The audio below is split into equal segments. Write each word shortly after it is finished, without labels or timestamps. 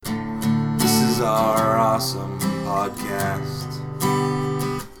our awesome podcast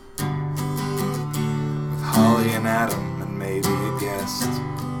with Holly and Adam and maybe a guest.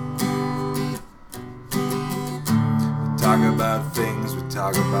 We talk about things, we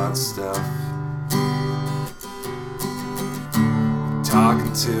talk about stuff. We talk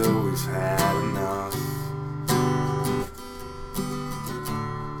until we've had enough.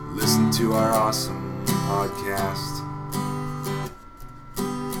 Listen to our awesome podcast.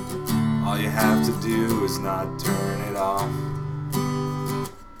 All you have to do is not turn it off.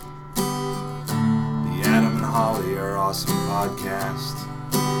 The Adam and Holly are awesome podcast.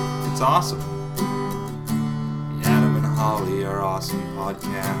 It's awesome. The Adam and Holly are awesome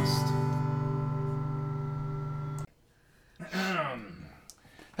podcast.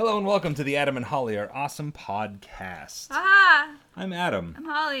 Hello and welcome to the Adam and Holly are awesome podcast. Ah, I'm Adam. I'm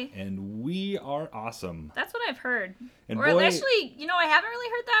Holly. And we are awesome. That's what I've heard. And or boy, actually, I haven't really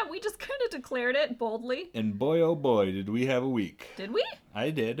heard that. We just kind of declared it boldly. And boy, oh boy, did we have a week. Did we?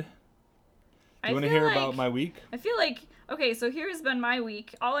 I did. Do you want to feel hear like- about my week? I feel like, okay, so here's been my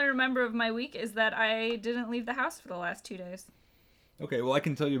week. All I remember of my week is that I didn't leave the house for the last 2 days. Okay, well, I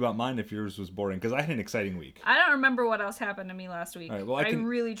can tell you about mine if yours was boring, because I had an exciting week. I don't remember what else happened to me last week. All right, well, I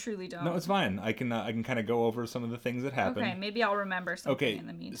really, truly don't. No, it's fine. I can kind of go over some of the things that happened. Okay, maybe I'll remember something in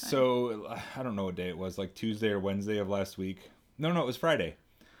the meantime. So I don't know what day it was, like Tuesday or Wednesday of last week. No, it was Friday.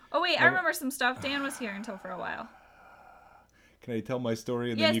 Oh, wait, I remember some stuff. Dan was here until for a while. Can I tell my story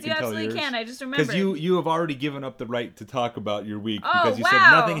and Yes, then you you can tell yours? absolutely can. I just remember. Because you have already given up the right to talk about your week Oh, because you said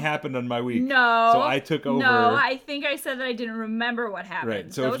wow. nothing happened on my week. No. So I took over. No, I think I said that I didn't remember what happened.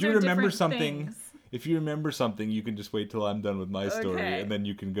 Right. So Those if you are remember different something, things. you can just wait till I'm done with my story, Okay. and then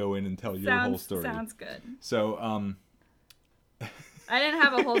you can go in and tell your whole story. Sounds good. So I didn't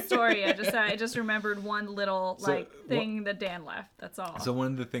have a whole story. I just remembered one little thing that Dan left. That's all. So one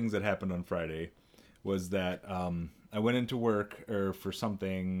of the things that happened on Friday was that I went into work for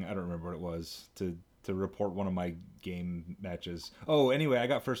something, I don't remember what it was, to report one of my game matches. Oh, anyway, I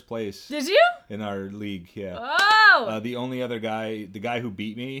got first place. Did you? In our league, yeah. Oh. The only other guy, the guy who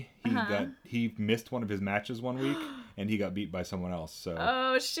beat me, he missed one of his matches one week, and he got beat by someone else. So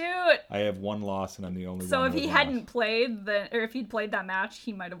Oh shoot! I have one loss, and I'm the only one. So if with he a hadn't loss. played if he'd played that match,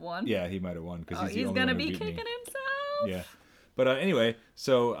 he might have won. Yeah, he might have won because he's the he's only gonna one who be beat kicking me. himself. Yeah, but anyway,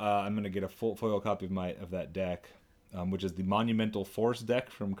 so I'm gonna get a full foil copy of that deck, which is the Monumental Force deck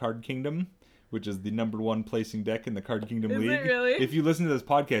from Card Kingdom, which is the #1 placing deck in the Card Kingdom Is League. it really? If you listen to this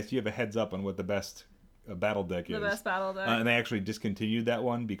podcast, you have a heads up on what the best battle deck is. The best battle deck. And they actually discontinued that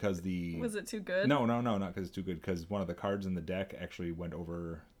one because Was it too good? No, not because it's too good. Because one of the cards in the deck actually went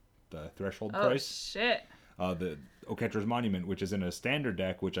over the threshold Oh price. shit! The Oketra's Monument, which is in a standard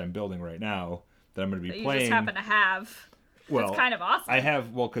deck, which I'm building right now, that I'm going to be That you playing. just happen to have. Well, That's kind of awesome. I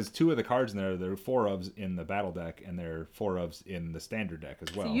have, because 2 of the cards in there are 4-ofs in the battle deck, and they're 4-ofs in the standard deck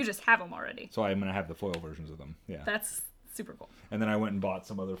as well. So you just have them already. So I'm going to have the foil versions of them. Yeah. That's super cool. And then I went and bought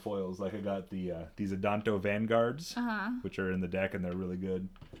some other foils. Like I got these Adanto Vanguards, which are in the deck, and they're really good.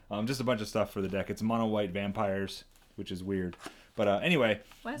 Just a bunch of stuff for the deck. It's mono white vampires, which is weird. But anyway,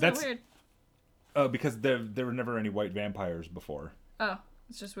 Why is that's that weird? Because there were never any white vampires before. Oh,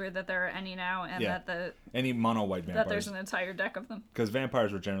 it's just weird that there are any now, and Yeah. that Any mono white that vampires. there's an entire deck of them. Because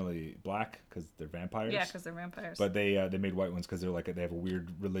vampires were generally black because they're vampires. Yeah, because they're vampires. But they made white ones because they have a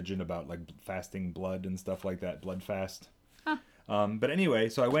weird religion about like fasting blood and stuff like that, blood fast. Huh. But anyway,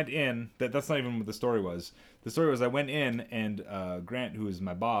 so I went in. That's not even what the story was. The story was I went in and Grant, who is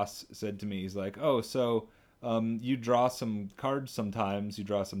my boss, said to me, he's like, "Oh, so you draw some cards sometimes. You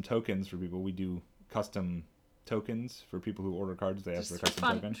draw some tokens for people. We do custom tokens for people who order cards. They ask for a custom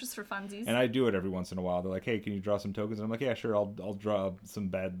token. Just for funsies. And I do it every once in a while. They're like, "Hey, can you draw some tokens?" And I'm like, "Yeah, sure. I'll draw some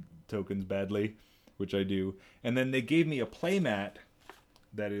bad tokens badly," which I do. And then they gave me a playmat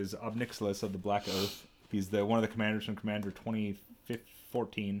that is Obnixilis of the Black Oath. He's one of the commanders from Commander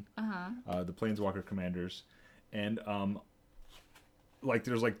 2014. The Planeswalker commanders, and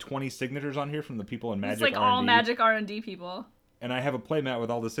there's 20 signatures on here from the people in Magic. It's like R&D. all Magic R&D people. And I have a playmat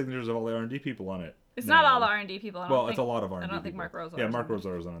with all the signatures of all the R&D people on it. It's now. not all the R&D people. It's a lot of R&D I don't think people. Mark Rosar. Yeah, Mark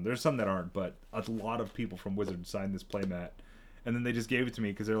Rosar is on it. There's some that aren't, but a lot of people from Wizards signed this playmat. And then they just gave it to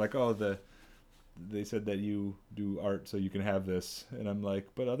me because they're like, "Oh, they said that you do art, so you can have this." And I'm like,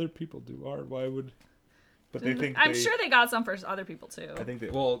 "But other people do art. Why would..." But they think I'm sure they got some for other people too. I think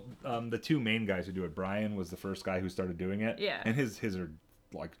the 2 main guys who do it, Brian was the first guy who started doing it. Yeah. And his are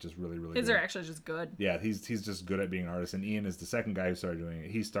just really, really His good. are actually just good. Yeah, he's just good at being an artist. And Ian is the second guy who started doing it.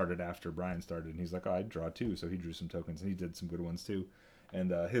 He started after Brian started, and he's like, "Oh, I draw too," so he drew some tokens, and he did some good ones too.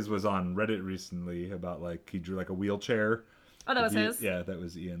 And his was on Reddit recently about he drew a wheelchair. Oh, that was his? Yeah, that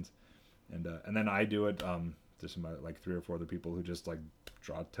was Ian's. And then I do it. There's some like 3 or 4 other people who just like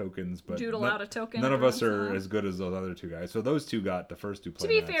draw tokens, but Doodle out a token. None of every us once in a are while. as good as those other 2 guys. So those 2 got the first 2 To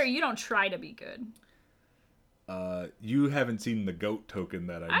be playmats. fair, you don't try to be good. You haven't seen the goat token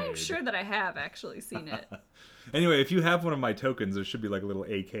that I made. I'm sure that I have actually seen it. Anyway, if you have one of my tokens, there should be like a little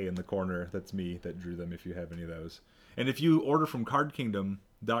AK in the corner. That's me that drew them if you have any of those. And if you order from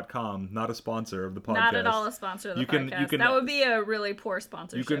cardkingdom.com, not a sponsor of the podcast. Not at all a sponsor of the podcast. That would be a really poor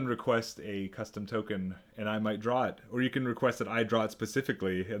sponsorship. You can request a custom token, and I might draw it. Or you can request that I draw it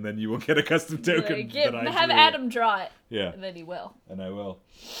specifically, and then you will get a custom token that I have drew. Adam draw it. Yeah. And then he will. And I will.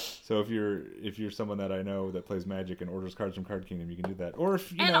 So if you're someone that I know that plays Magic and orders cards from Card Kingdom, you can do that. Or if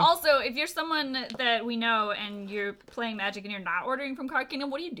you know, also, if you're someone that we know and you're playing Magic and you're not ordering from Card Kingdom,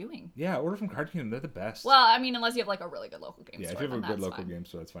 what are you doing? yeah, order from Card Kingdom. They're the best. Well, I mean, unless you have like a really good local game yeah, store. if you have a then good that's local fine. game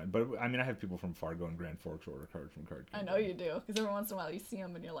store, that's fine. But I mean, I have people from Fargo and Grand Forks order cards from Card I Kingdom. know you do, because every once in a while you see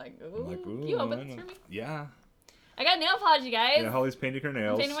them and you're like, ooh, I'm like, ooh, you open I this know. for me? Yeah. I got nail polish, you guys. Yeah, Holly's painting her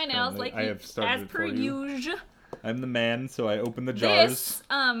nails. I'm painting my nails currently. like I have started as it per for you. usual. I'm the man, so I open the jars.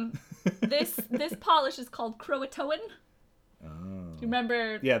 This polish is called Croatoan. Oh. Do you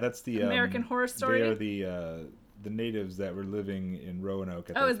remember? Yeah, that's the American Horror Story? They are the natives that were living in Roanoke.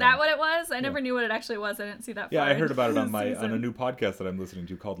 At Oh, is time. that what it was? I never knew what it actually was. I didn't see that. Yeah, far I heard about it on into my the on a season. new podcast that I'm listening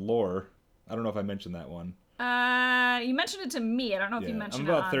to called Lore. I don't know if I mentioned that one. You mentioned it to me. I don't know if you Yeah, mentioned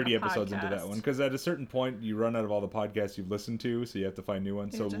I'm it about on 30 a episodes into that podcast. one because at a certain point you run out of all the podcasts you've listened to, so you have to find new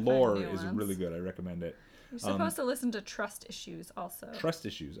ones. You So have to find Lore new is ones. really good. I recommend it. You're supposed to listen to Trust Issues also. Trust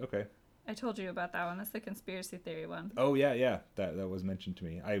issues. Okay. I told you about that one. That's the conspiracy theory one. Oh yeah. That was mentioned to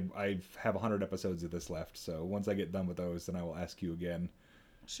me. I have 100 episodes of this left, so once I get done with those, then I will ask you again.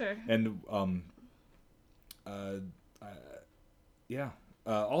 Sure. And yeah.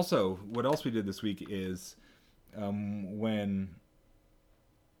 Also, what else we did this week is when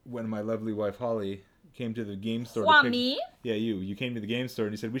my lovely wife Holly came to the game store. Me? Yeah, you came to the game store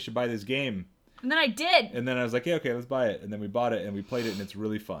and you said we should buy this game, And then I did. and then I was like, yeah, okay, let's buy it. And then we bought it and we played it, and it's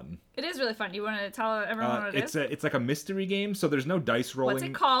really fun. It is really fun. Do you want to tell everyone what it is? It's like a mystery game, so there's no dice rolling. What's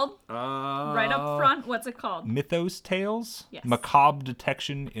it called? Right up front. What's it called? Mythos Tales? Yes. Macabre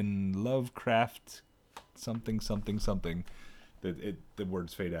Detection in Lovecraft something. The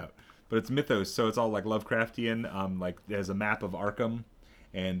words fade out. But it's Mythos, so it's all like Lovecraftian. Like there's a map of Arkham,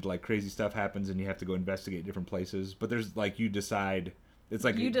 and like crazy stuff happens, and you have to go investigate different places. But there's like you decide. It's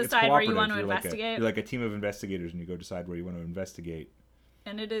like You it's decide where you cooperative. want to You're like investigate. you're like a team of investigators, and you go decide where you want to investigate.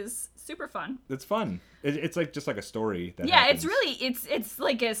 And it is super fun. It's fun. It's like just like a story. That Yeah, happens. it's really it's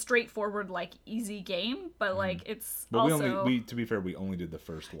like a straightforward like easy game, but like it's But also to be fair, we only did the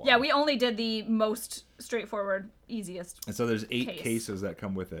first one. yeah, we only did the most straightforward, easiest. And so there's 8 case. cases that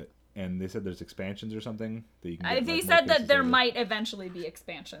come with it, and they said there's expansions or something that you can. They Get, like, more said that cases there later. might eventually be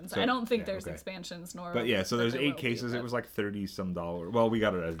expansions. So- I don't think yeah, there's okay. expansions nor. But yeah, so that there's there 8 will be, cases. It but- was like $30-some. Well, we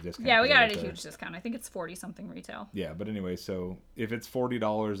got it at a discount. Yeah, we got it at at a the- huge discount. I think it's 40 something retail. Yeah, but anyway, so if it's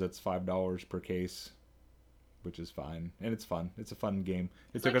 $40, that's $5 per case, which is fine, and it's fun. It's a fun game.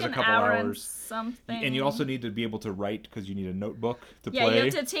 It It's took like us a an couple hour and hours, something. and you also need to be able to write because you need a notebook to yeah, play. you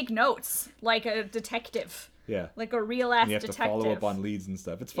have to take notes like a detective, Yeah. like a real ass And you have detective. to follow up on leads and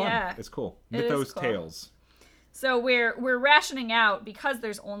stuff. It's fun. Yeah. It's cool. It is Mythos cool. Tales. So we're rationing out because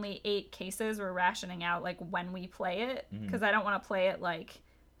there's only 8 cases. We're rationing out like when we play it Mm-hmm. because I don't want to play it like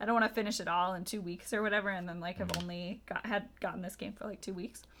I don't want to finish it all in 2 weeks or whatever, and then like Mm-hmm. I've only gotten this game for like 2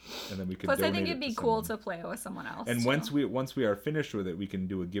 weeks. And then we could Plus, I donate think it it'd be to cool someone. to play it with someone else. And too. once we are finished with it, we can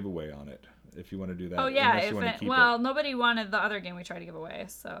do a giveaway on it if you want to do that. Oh yeah, Unless you want to keep well, it. nobody wanted the other game we tried to give away,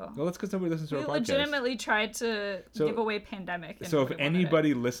 so Well, that's because nobody listens to we our podcast. legitimately tried to So- give away Pandemic. And So if nobody wanted it.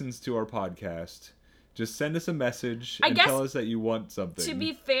 anybody listens to our podcast, just send us a message I and guess tell us that you want something. To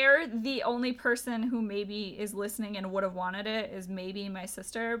be fair, the only person who maybe is listening and would have wanted it is maybe my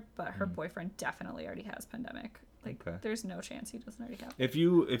sister, but her boyfriend definitely already has Pandemic. Like, Okay. there's no chance he doesn't already have it. If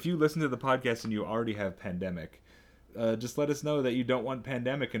you listen to the podcast and you already have Pandemic, just let us know that you don't want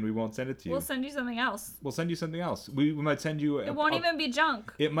Pandemic and we won't send it to you. We'll send you something else. We'll send you something else. We might send you. It won't even be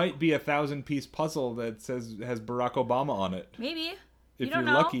junk. It might be a 1,000-piece puzzle that has Barack Obama on it. Maybe. If You don't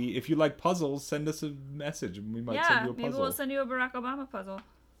you're know. lucky, if you like puzzles, send us a message and we might send Yeah, you a maybe puzzle. we'll send you a Barack Obama puzzle.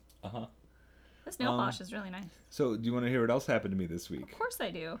 Uh-huh. This nail polish is really nice. So, do you want to hear what else happened to me this week? Of course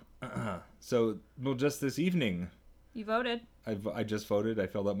I do. So, well, just this evening, You voted. I just voted. I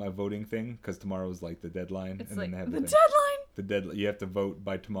filled out my voting thing because tomorrow is like the deadline, It's and like then they have the the deadline. You have to vote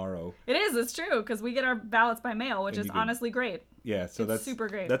by tomorrow. It is. It's true because we get our ballots by mail, which And is you can- honestly great. Yeah, so It's that's super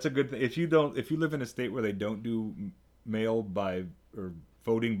great. That's a good thing. If you live in a state where they don't do mail by or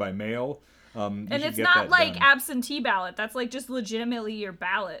voting by mail, And it's not like absentee ballot. That's like just legitimately your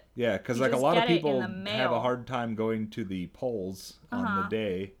ballot. Yeah, because You like a just lot of get it in people the have a mail. hard time going to the polls on the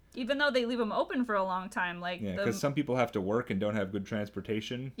day. Even though they leave them open for a long time, like Yeah, because some people have to work and don't have good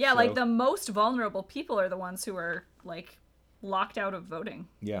transportation. yeah, so- like the most vulnerable people are the ones who are like locked out of voting.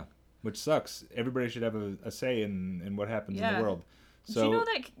 Yeah, which sucks. Everybody should have a say in what happens in Yeah. the world. Do So you know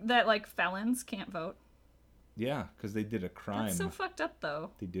that like felons can't vote? yeah, because they did a crime. That's so fucked up,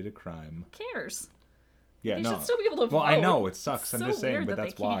 though. They did a crime. Who cares? Yeah, They no. should still be able to vote. Well, I know it sucks. It's I'm so just saying, weird but that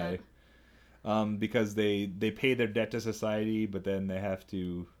that's they why. can't. Because they pay their debt to society, but then they have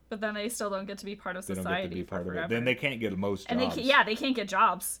to. But then they still don't get to be part of They don't society get to be part for of forever. it. Then they can't get most and jobs. they can't get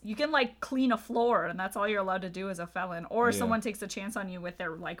jobs. You can like clean a floor, and that's all you're allowed to do as a felon. Or Yeah. someone takes a chance on you with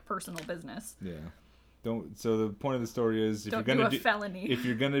their like personal business. Yeah. Don't. So the point of the story is, if Don't you're gonna do a felony. if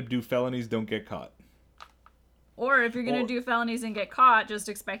you're gonna do felonies, don't get caught. Or if you're gonna Or- do felonies and get caught, just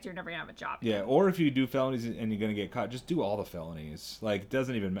expect you're never gonna have a job. Yeah, or if you do felonies and you're gonna get caught, just do all the felonies. Like, it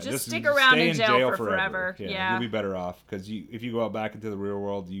doesn't even matter. Just stick around stay in jail for forever. Yeah, Yeah. you'll be better off because if you go out back into the real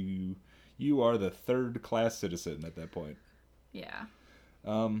world, you are the third class citizen at that point. Yeah.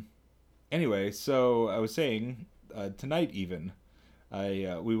 Anyway, so I was saying tonight even,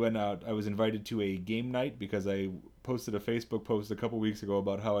 we went out. I was invited to a game night because I posted a Facebook post a couple weeks ago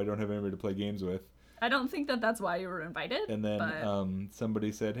about how I don't have anybody to play games with. I don't think that's why you were invited. And then but...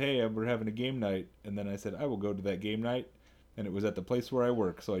 somebody said, "Hey, we're having a game night." And then I said, "I will go to that game night." And it was at the place where I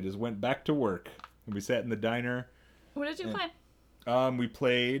work, so I just went back to work. And we sat in the diner. What did you play? We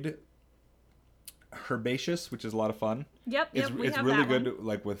played Herbaceous, which is a lot of fun. Yep, It's we have really that good, one.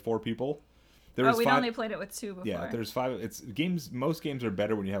 like with 4 people. We'd only played it with 2 before. Yeah, there's 5. It's games. Most games are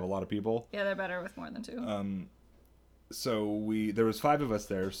better when you have a lot of people. Yeah, they're better with more than 2. So there was 5 of us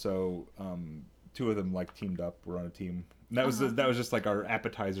there. So 2 of them like teamed up. We're on a team. And that was just like our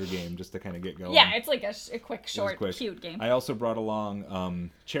appetizer game, just to kind of get going. Yeah, it's like a quick, short, quick. cute game. I also brought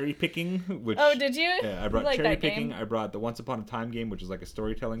along cherry picking, which Oh, did you? yeah, I brought like cherry that picking. game? I brought the Once Upon a Time game, which is like a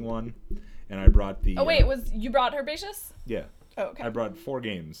storytelling one, and I brought the. Oh wait, you brought Herbaceous? Yeah. Oh, okay. I brought 4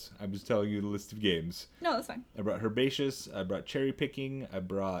 games. I'm just telling you the list of games. No, that's fine. I brought Herbaceous, I brought Cherry Picking, I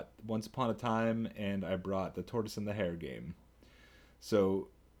brought Once Upon a Time, and I brought the Tortoise and the Hare game. So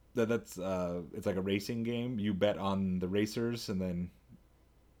that's it's like a racing game. You bet on the racers, and then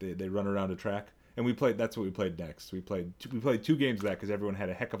they run around a track. And that's what we played next. We played 2 games of that because everyone had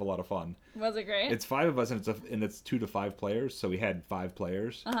a heck of a lot of fun. Was it great? It's 5 of us, and it's 2 to 5 players. So we had 5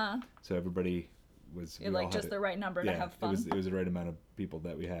 players. So everybody was You're like just the right number to have fun. It was the right amount of people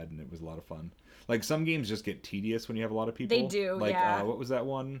that we had, and it was a lot of fun. Like some games just get tedious when you have a lot of people. They do, like, yeah. What was that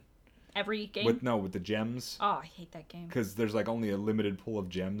one? Every game? With the gems. Oh, I hate that game. Because there's like only a limited pool of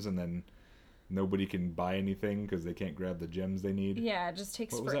gems, and then nobody can buy anything because they can't grab the gems they need. Yeah, it just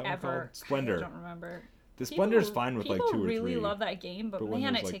takes What was that one forever. called? Splendor. I don't remember. The Splendor's fine with like 2 or 3. People really love that game, but when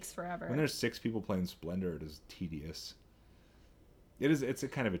man, there's, it like- takes forever. When there's 6 people playing Splendor, it is tedious. It's a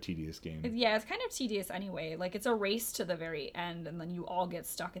kind of a tedious game. Yeah, it's kind of tedious anyway. Like, it's a race to the very end, and then you all get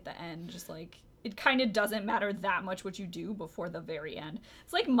stuck at the end. Just like, it kind of doesn't matter that much what you do before the very end.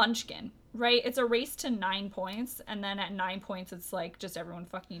 It's like Munchkin, right? It's a race to 9 points, and then at 9 points, it's like just everyone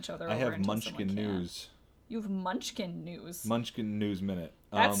fucking each other I over have until Munchkin someone can't. news. You have Munchkin news. Munchkin News Minute.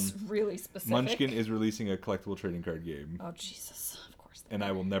 That's really specific. Munchkin is releasing a collectible trading card game. Oh, Jesus. Of course. And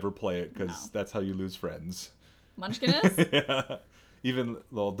I will never play it because No. that's how you lose friends. Munchkin is? Yeah. Even,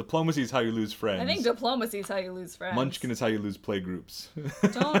 well, diplomacy is how you lose friends. I think diplomacy is how you lose friends. Munchkin is how you lose play groups.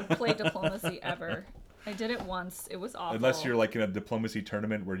 Don't play diplomacy ever. I did it once. It was awful. Unless you're like in a diplomacy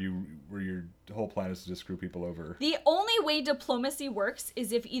tournament where your whole plan is to just screw people over. The only way diplomacy works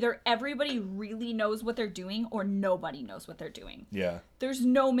is if either everybody really knows what they're doing or nobody knows what they're doing. Yeah. There's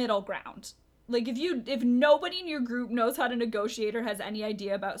no middle ground. Like if nobody in your group knows how to negotiate or has any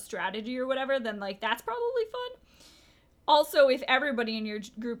idea about strategy or whatever, then like that's probably fun. Also, if everybody in your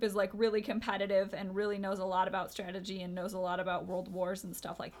group is like really competitive and really knows a lot about strategy and knows a lot about world wars and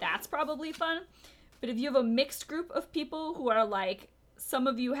stuff, like that's probably fun. But if you have a mixed group of people who are like, some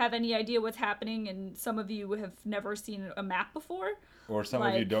of you have any idea what's happening and some of you have never seen a map before. Or some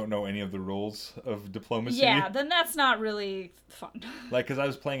of you don't know any of the rules of diplomacy. Yeah, then that's not really fun. Like, because I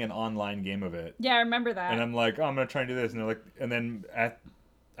was playing an online game of it. Yeah, I remember that. And I'm like, oh, I'm going to try and do this. And they're like, and then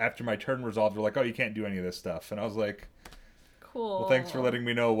after my turn resolved, they're like, oh, you can't do any of this stuff. And I was like, cool. well, thanks for letting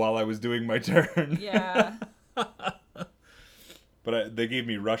me know while I was doing my turn. Yeah. But they gave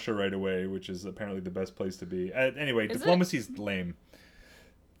me Russia right away, which is apparently the best place to be. Anyway, Is diplomacy's lame.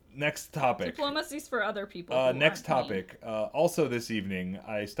 next topic. Diplomacy's for other people. Who Next aren't me. topic. Also this evening,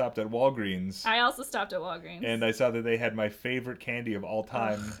 I stopped at Walgreens. I also stopped at Walgreens. And I saw that they had my favorite candy of all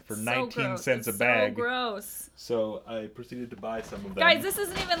time for 19 cents a It's bag. So gross. So I proceeded to buy some of them. Guys, this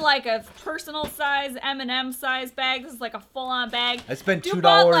isn't even like a personal size M&M size bag. This is like a full-on bag. I spent You $2,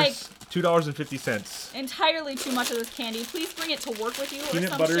 bought, like, $2.50. entirely too much of this candy. Please bring it to work with you Peanut or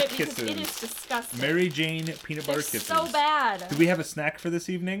some butter shit because kisses. it is disgusting. Mary Jane peanut butter It's kisses. so bad. Do we have a snack for this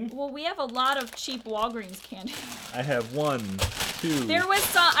evening? Well, we have a lot of cheap Walgreens candy. I have 1, 2. There was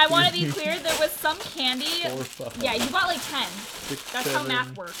some. I want to be clear. There was some candy. 4, 5, Yeah, you bought like 10. 6, That's 7, how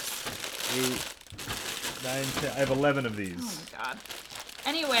math works. 8, 9, 10. I have 11 of Oh these. my god.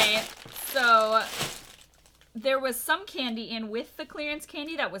 Anyway, so there was some candy in with the clearance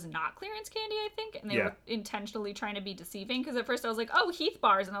candy that was not clearance candy, I think, and they Yeah. were intentionally trying to be deceiving. Because at first I was like, "Oh, Heath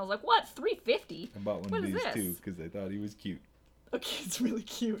bars," and I was like, "What? $3.50?" I bought one What of is these this? too because I thought he was cute. Okay, it's really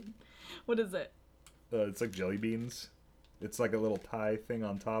cute. What is it? It's like jelly beans. It's like a little tie thing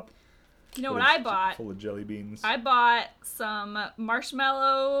on top. You know but what I it's bought? Full of jelly beans. I bought some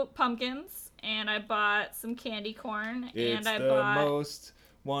marshmallow pumpkins, and I bought some candy corn, It's and I the bought most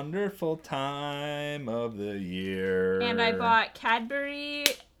wonderful time of the year. and I bought Cadbury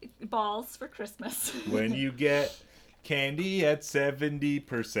balls for Christmas. when you get candy at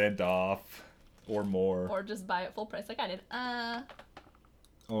 70% off or more. Or just buy it full price like I did.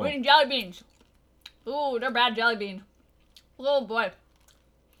 Oh, We're eating jelly beans. Ooh, they're bad jelly beans. Oh boy.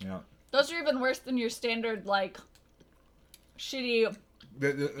 yeah. Those are even worse than your standard, like, shitty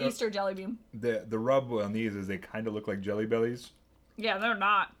The, Easter jelly bean. the rub on these is they kind of look like Jelly Bellies. Yeah, they're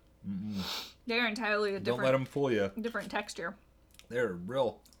not. They're entirely a Don't let different, them fool you. different texture. They're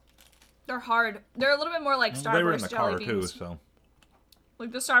real. They're hard. They're a little bit more like Starburst They were in the jelly car beans. too, so.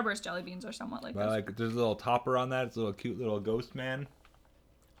 Like the Starburst jelly beans are somewhat like But those. like, there's a little topper on that. It's a little cute little ghost man.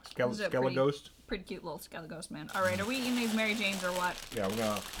 Those are pretty- Skeleghost. Pretty cute little Skeleghost man. All right, are we eating these Mary Janes or what? Yeah, I'm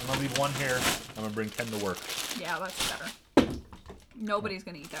gonna leave one here. I'm gonna bring 10 to work. Yeah, that's better. Nobody's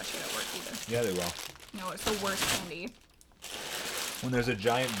gonna eat that shit at work either. Yeah, they will. No, it's the worst candy. When there's a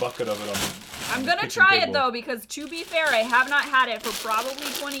giant bucket of it on the I'm gonna kitchen try table. it though because to be fair, I have not had it for probably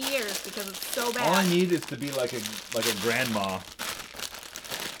 20 years because it's so bad. All I need is to be like a grandma,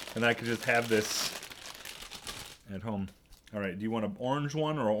 and I could just have this at home. All right, do you want an orange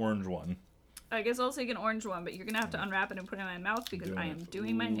one or an orange one? I guess I'll take an orange one, but you're gonna have to unwrap it and put it in my mouth because I am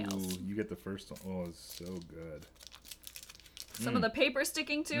doing my nails. Ooh, you get the first one. Oh, it's so good. Some of the paper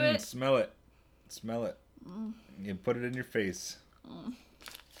sticking to it. Smell it. Smell it. You put it in your face.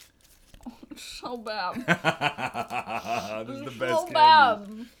 It's so bad. This is the It's best so candy.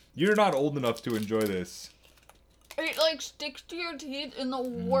 bad. You're not old enough to enjoy this. It like sticks to your teeth in the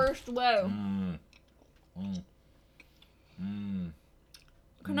worst way.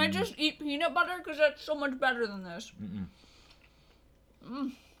 Can I just eat peanut butter? Because that's so much better than this.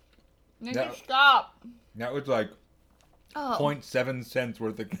 Make Yeah. it stop. That was like Oh, 0.7 cents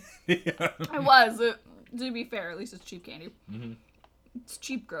worth of candy. it was. To be fair, at least it's cheap candy. It's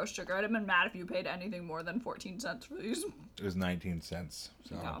cheap gross sugar. I'd have been mad if you paid anything more than 14 cents for these. It was 19 cents.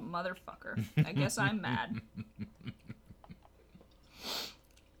 So. Oh, motherfucker. I guess I'm mad.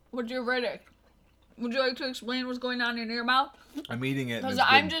 What's your verdict? Would you like to explain what's going on in your mouth? I'm eating it. and Because it's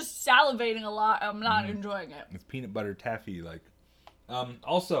I'm good. just salivating a lot. I'm not enjoying it. It's peanut butter taffy, like.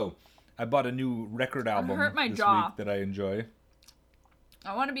 Also, I bought a new record album hurt my this jaw. week that I enjoy.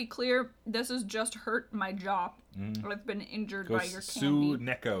 I want to be clear. This has just hurt my jaw. I've been injured by your Goes Sue candy.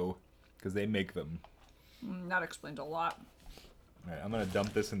 Necco, because they make them. That explains a lot. All right, I'm gonna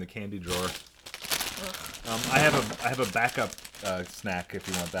dump this in the candy drawer. Ugh. I have a backup snack if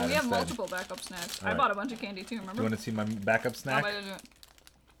you want that. We have instead. multiple backup snacks. I Alright. bought a bunch of candy too, You remember? want to see my backup snack? Oh, wait, isn't it?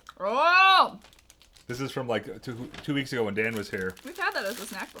 Oh! This is from like 2 weeks ago when Dan was here. We've had that as a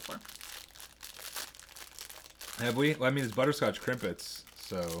snack before. Have we? Well, I mean, it's butterscotch crimpets,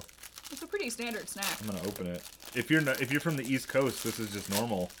 so It's a pretty standard snack. I'm gonna open it. If you're from the East Coast, this is just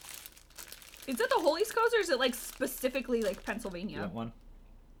normal. Is it the whole East Coast or is it like specifically like Pennsylvania? You want one?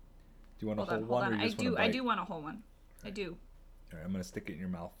 Do you want Hold a on, whole hold one, on. or you just want a I bite? do want a whole one. I do. All right, I'm gonna stick it in your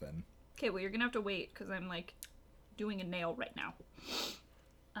mouth then. Okay, well you're gonna have to wait because I'm like doing a nail right now.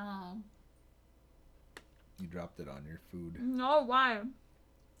 Oh. You dropped it on your food. No, why?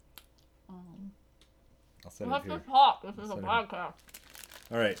 I'll set We'll it have here. to talk. This is a Set it. podcast.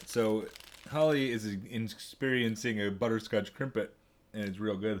 All right, so Holly is experiencing a butterscotch crimpet, and it's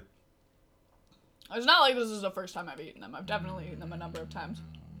real good. It's not like this is the first time I've eaten them. I've definitely eaten them a number of times.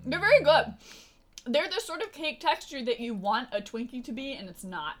 They're very good. They're the sort of cake texture that you want a Twinkie to be, and it's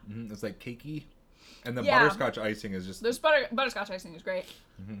not. It's like cakey. And the Yeah. butterscotch icing is just, This butterscotch icing is great.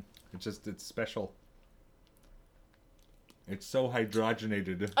 it's special. It's so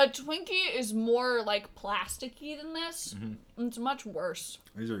hydrogenated. A Twinkie is more like plasticky than this. It's much worse.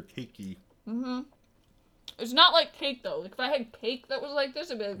 These are cakey. It's not like cake though. Like if I had cake that was like this,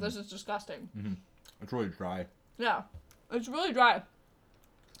 I'd be like, this is disgusting. It's really dry. Yeah, it's really dry.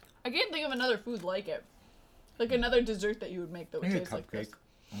 I can't think of another food like it. Like another dessert that you would make that would I think taste a like this. cupcake,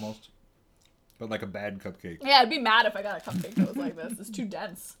 almost. But like a bad cupcake. Yeah, I'd be mad if I got a cupcake that was like this. It's too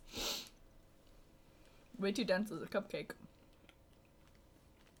dense. Way too dense as a cupcake.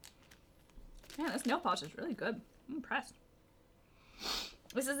 Man, this nail polish is really good. I'm impressed.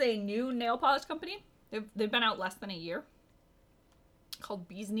 This is a new nail polish company. They've been out less than a year. Called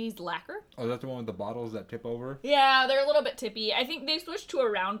Bee's Knees Lacquer. Oh, is that the one with the bottles that tip over? Yeah, they're a little bit tippy. I think they switched to a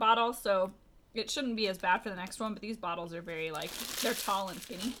round bottle, so it shouldn't be as bad for the next one, but these bottles are very, like, they're tall and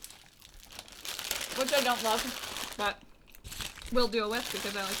skinny. Which I don't love, but will deal with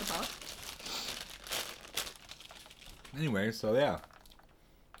because I like the polish. Anyway, so yeah.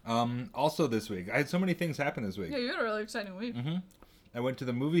 Also this week, I had so many things happen this week. Yeah, you had a really exciting week. I went to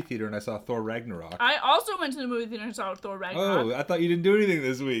the movie theater and I saw Thor Ragnarok. I also went to the movie theater and saw Thor Ragnarok. Oh, I thought you didn't do anything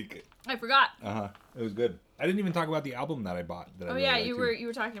this week. I forgot. It was good. I didn't even talk about the album that I bought. That I Oh really yeah, liked, you too.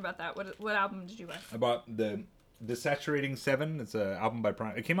 were talking about that. What album did you buy? I bought the Desaturating 7. It's an album by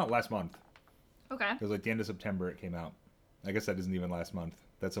Prime. It came out last month. Okay. It was like the end of September it came out. I guess that isn't even last month.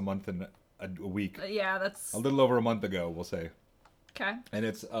 That's a month and a week. Yeah, that's A little over a month ago, we'll say. okay. And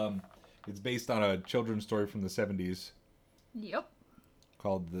it's based on a children's story from the 70s Yep.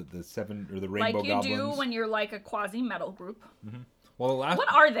 called the Seven or the Rainbow Like you Goblins. do when you're like a quasi metal group. Well, the last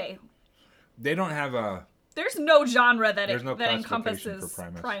What are they? they don't have a There's no genre that There's no that classification encompasses for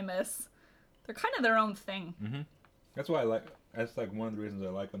Primus. Primus. They're kind of their own thing. That's why I like. That's like one of the reasons I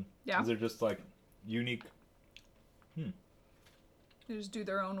like them. Yeah. 'Cause they're just like unique. They just do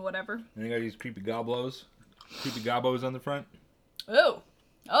their own whatever. And they got these creepy goblos on the front. Oh,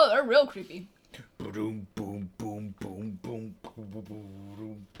 they're real creepy. Boom, boom, boom, boom, boom, boom, boom,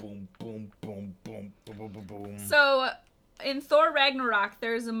 boom, boom, boom, boom, boom, boom. So, in Thor Ragnarok,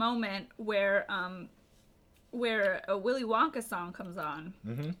 there's a moment where a Willy Wonka song comes on,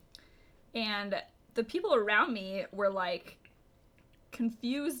 and the people around me were like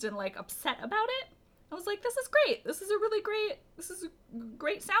confused and like upset about it. I was like, "This is great. This is a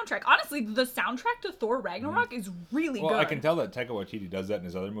great soundtrack." Honestly, the soundtrack to Thor Ragnarok is really Well, good. I can tell that Taika Waititi does that in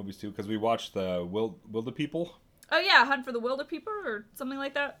his other movies too, because we watched the Wilder People. Oh yeah, Hunt for the Wilder People or something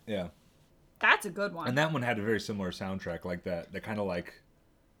like that. Yeah. That's a good one. And that one had a very similar soundtrack, like that. The kind of like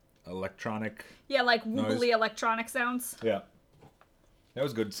electronic. Yeah, like Noise. wobbly electronic sounds. Yeah. That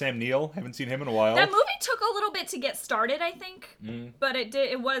was good. Sam Neill. Haven't seen him in a while. That movie took a little bit to get started, I think, but it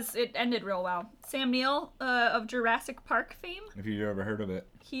ended real well. Sam Neill of Jurassic Park fame. If you've ever heard of it.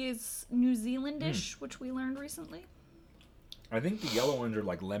 He is New Zealandish, which we learned recently. I think the yellow ones are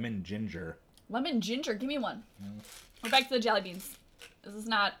like lemon ginger. Lemon ginger, give me one. We're back to the jelly beans. This is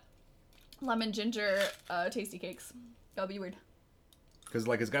not lemon ginger tasty cakes. That'll be weird. Because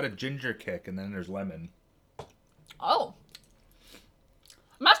like it's got a ginger kick and then there's lemon. Oh.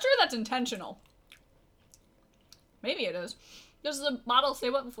 I'm not sure that's intentional. Maybe it is. Does the bottle say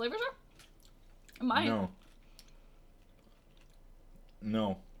what the flavors are? Mine.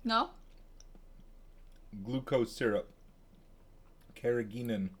 No. No? Glucose syrup.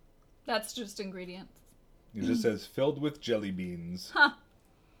 Carrageenan. That's just ingredients. It just says filled with jelly beans. Huh.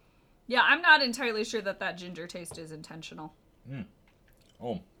 Yeah, I'm not entirely sure that ginger taste is intentional.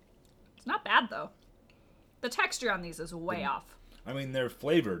 Oh. It's not bad, though. The texture on these is way off. I mean, they're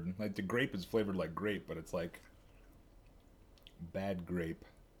flavored. Like, the grape is flavored like grape, but it's like bad grape.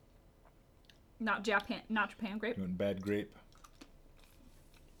 Not Japan grape. You want bad grape?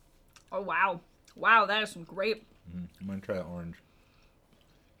 Oh, wow. Wow, that is some grape. I'm going to try orange.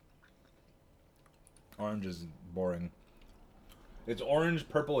 Orange is boring. It's orange,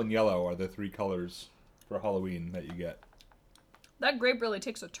 purple, and yellow are the three colors for Halloween that you get. That grape really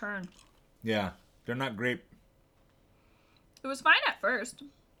takes a turn. Yeah. They're not grape. It was fine at first. Do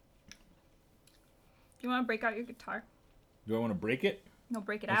you want to break out your guitar? Do I want to break it? No,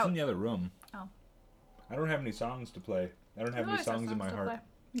 break it It's out. in the other room. Oh. I don't have any songs to play. I don't have any always have songs in my to heart. play.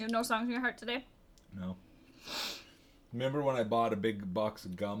 You have no songs in your heart today? No. Remember when I bought a big box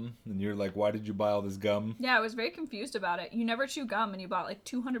of gum and you're like, why did you buy all this gum? Yeah, I was very confused about it. You never chew gum and you bought like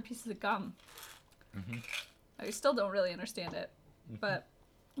 200 pieces of gum. I still don't really understand it, but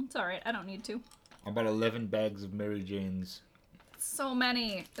it's alright. I don't need to. I bought 11 bags of Mary Jane's. So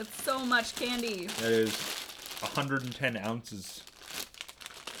many. That's so much candy. That is 110 ounces.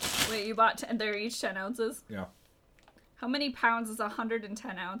 Wait, you bought 10, they're each 10 ounces? Yeah. How many pounds is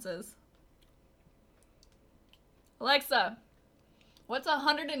 110 ounces? Alexa, what's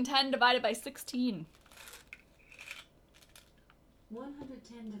 110 divided by 16?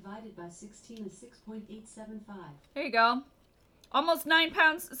 110 divided by 16 is 6.875. There you go. Almost 9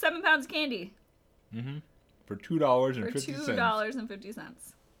 pounds, 7 pounds of candy. Mm-hmm. For $2.50. For $2.50.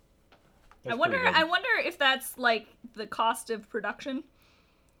 I That's wonder pretty good. if that's like the cost of production.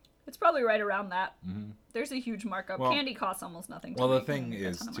 It's probably right around that. Mhm. There's a huge markup. Well- Candy costs almost nothing. To Well, the make thing and you get a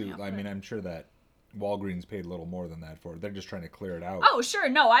is, ton of too, money off I of mean, it. I'm sure that Walgreens paid a little more than that for it. They're just trying to clear it out. Oh, sure.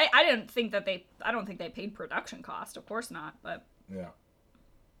 No, I didn't think that I don't think they paid production cost. Of course not. But Yeah.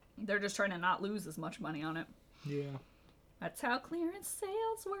 they're just trying to not lose as much money on it. Yeah. That's how clearance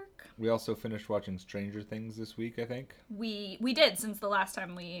sales work. We also finished watching Stranger Things this week, I think. We did since the last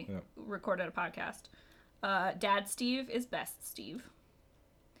time we Yeah. recorded a podcast. Dad Steve is best Steve.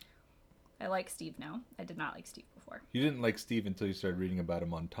 I like Steve now. I did not like Steve before. You didn't like Steve until you started reading about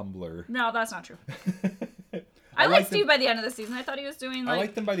him on Tumblr. No, that's not true. I liked Steve by the end of the season. I thought he was doing I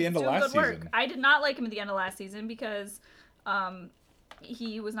liked him by the end of doing last good work. season. I did not like him at the end of last season because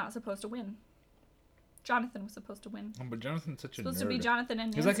he was not supposed to win. Jonathan was supposed to win. Oh, but Jonathan's such a Supposed nerd. to be Jonathan and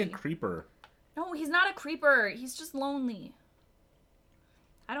Nancy. He's like a creeper. No, he's not a creeper. He's just lonely.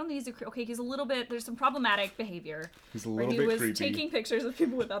 I don't think he's a creeper. Okay, he's a little bit. There's some problematic behavior. He's a Where little he bit was creepy. taking pictures of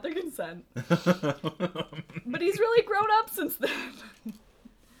people without their consent. But he's really grown up since then.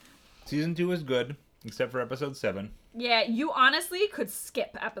 Season 2 is good, except for episode 7. Yeah, you honestly could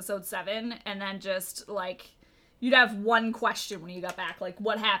skip episode 7 and then just, like, you'd have one question when you got back, like,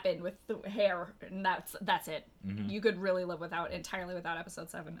 what happened with the hair, and that's it. Mm-hmm. You could really live entirely without episode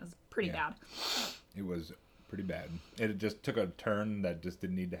 7. It was pretty bad. It was pretty bad. It just took a turn that just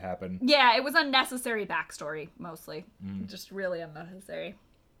didn't need to happen. Yeah, it was unnecessary backstory, mostly. Mm. Just really unnecessary.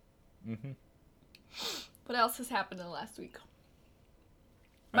 Mm-hmm. What else has happened in the last week?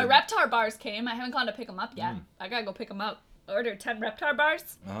 My Reptar bars came. I haven't gone to pick them up yet. I gotta go pick them up. I ordered 10 Reptar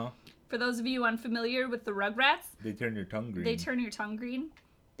bars. Uh-huh. For those of you unfamiliar with the Rugrats, They turn your tongue green. they turn your tongue green.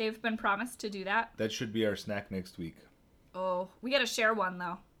 They've been promised to do that. That should be our snack next week. Oh, we gotta share one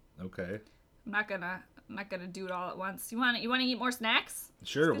though. Okay. I'm not gonna do it all at once. You want to eat more snacks?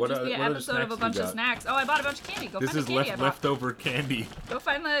 Sure. This could What just be what an other episode of a snacks bunch you of got? snacks. Oh, I bought a bunch of candy. Go This find is the candy I bought. leftover candy. Go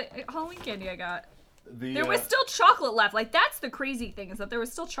find the Halloween candy I got. The, There was still chocolate left. Like, that's the crazy thing, is that there was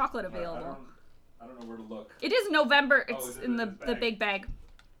still chocolate available. I don't know where to look. It is November. It's is it in in the this big bag.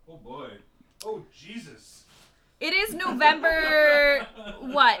 Oh boy. Oh Jesus. It is November,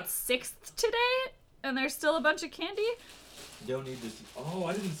 what, 6th today? And there's still a bunch of candy? Don't need this. Oh,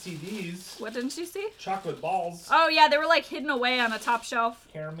 I didn't see these. What didn't you see? Chocolate balls. Oh, yeah, they were, like, hidden away on a top shelf.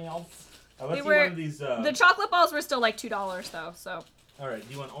 Caramels. They see were- one of these. The chocolate balls were still, like, $2, though, so. All right.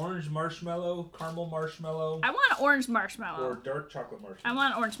 Do you want orange marshmallow, caramel marshmallow, I want orange marshmallow. or dark chocolate marshmallow? I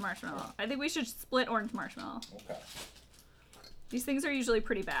want orange marshmallow. I think we should split orange marshmallow. Okay. These things are usually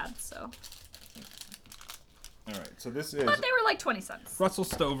pretty bad, so. All right. So this is But they were like 20 cents. Russell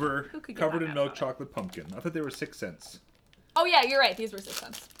Stover Who could get covered that in mad milk about it? chocolate pumpkin. I thought they were 6 cents. Oh, yeah, you're right. These were 6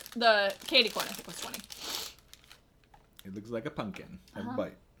 cents. The candy corn, I think, was 20. It looks like a pumpkin. Have Uh-huh. a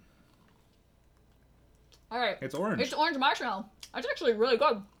bite. All right. It's orange. It's orange marshmallow. That's actually really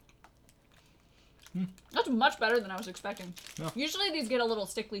good. That's much better than I was expecting. Yeah. Usually these get a little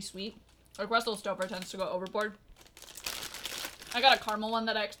stickly sweet. Like Russell Stover tends to go overboard. I got a caramel one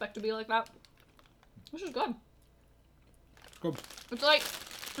that I expect to be like that. This is good. Good. It's like,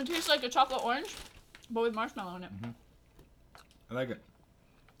 it tastes like a chocolate orange, but with marshmallow in it. I like it.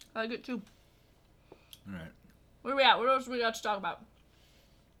 I like it too. All right. Where are we at? What else we got to talk about?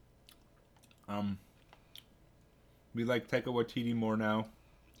 We like Taika Waititi more now.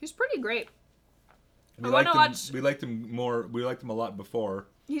 He's pretty great. We I wanna liked him. watch- We liked him more. We liked him a lot before.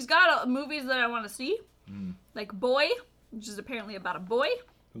 He's got movies that I want to see. Like Boy, which is apparently about a boy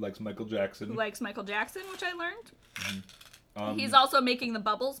Who likes Michael Jackson? who likes Michael Jackson, which I learned. Um, He's also making the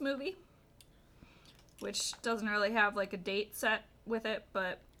Bubbles movie, which doesn't really have like a date set with it,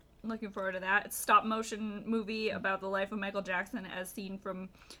 but I'm looking forward to that. It's a stop motion movie about the life of Michael Jackson as seen from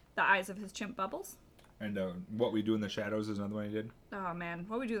the eyes of his chimp Bubbles. and What We Do in the Shadows is another one he did. Oh man,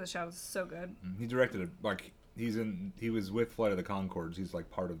 What We Do in the Shadows is so good. He directed it. Like he was with Flight of the Conchords. He's like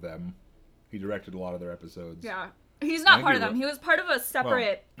part of them. He directed a lot of their episodes. Yeah. He's I not think part he of them. wrote- He was part of a Well,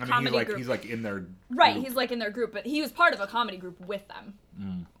 separate I mean, comedy group. he's like in their Right, group. he's like in their group, but he was part of a comedy group with them.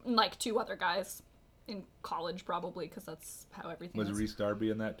 And, like 2 other guys in college, probably, because that's how everything Was is. Reese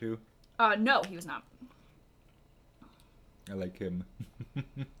Darby in that too? No, he was not. I like him.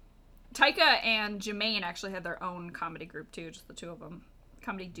 Taika and Jermaine actually had their own comedy group too, just the 2 of them.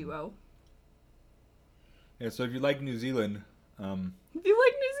 comedy duo. Yeah, so if you like New Zealand, If you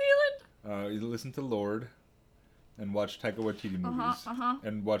like New Zealand, you listen to Lord and watch Taika Waititi movies.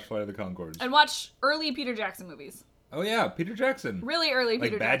 And watch Flight of the Conchords. and watch early Peter Jackson movies. Oh yeah, Peter Jackson. Really early Like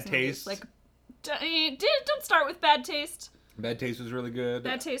Peter Bad Jackson Taste? movies. Like, don't start with Bad Taste. Bad Taste was really good.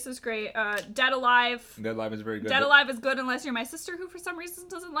 Bad Taste is great. Dead Alive. Dead Alive is very good. Dead Alive is good unless you're my sister, who for some reason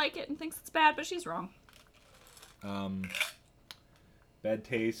doesn't like it and thinks it's bad, but she's wrong. Bad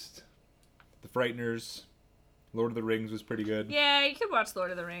Taste. The Frighteners. Lord of the Rings was pretty good. Yeah, you could watch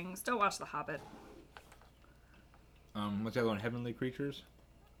Lord of the Rings. Don't watch The Hobbit. What's the other one? Heavenly Creatures.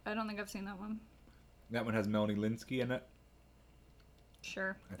 I don't think I've seen that one. That one has Melanie Linsky in it.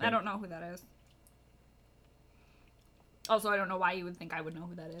 Sure. I I don't know who that is. Also, I don't know why you would think I would know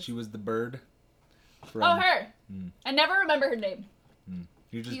who that is. She was the bird. From, Oh, her! I never remember her name.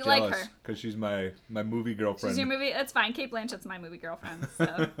 You're just You like jealous her. because she's my movie girlfriend. She's your movie. That's fine. Kate Blanchett's my movie girlfriend.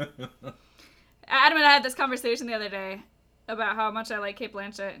 So. Adam and I had this conversation the other day about how much I like Kate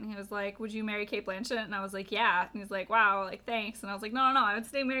Blanchett, and he was like, "Would you marry Kate Blanchett?" And I was like, "Yeah." And he's like, "Wow, like thanks." And I was like, "No, I would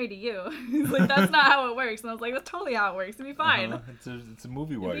stay married to you." He's like, "That's not how it works." And I was like, "That's totally how it works. It'd be fine. It's a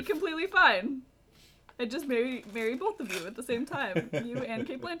movie It'd wife. be completely fine. I'd just marry both of you at the same time, you and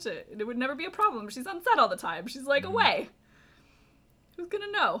Kate Blanchett. It would never be a problem. She's on set all the time. She's like away. Who's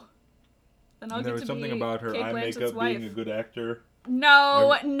gonna know?" Then I'll And there get was to something be about her Kate eye Blanchett's makeup wife. being a good actor.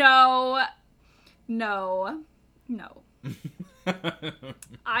 No.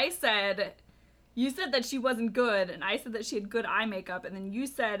 I said, you said that she wasn't good, and I said that she had good eye makeup, and then you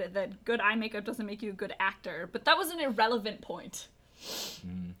said that good eye makeup doesn't make you a good actor. But that was an irrelevant point.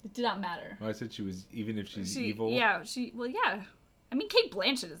 It did not matter. Well, I said she was, even if she's evil. Yeah, yeah. I mean, Kate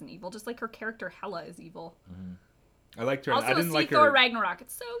Blanchett isn't evil, just like her character Hela is evil. I liked her. Also, I didn't see like Thor her. Ragnarok.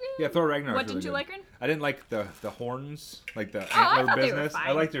 It's so good. Yeah, Thor Ragnarok. What was didn't you really like her in? good. I didn't like the horns, like the I antler thought they were business. I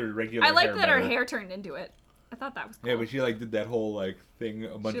fine. liked her regular. I like that her better. hair turned into it. I thought that was cool. Yeah, but she like did that whole like thing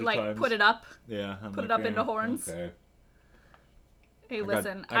a bunch She of like times. put it up. Yeah, I'm put it like, up into horns. Okay. Hey, got-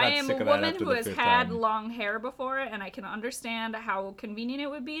 listen, I got I am sick a of that woman after who the has fifth had time. long hair before, and I can understand how convenient it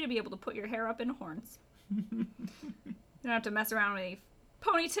would be to be able to put your hair up in horns. You don't have to mess around with any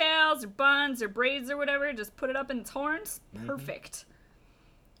ponytails or buns or braids or whatever. Just put it up in its horns. Perfect.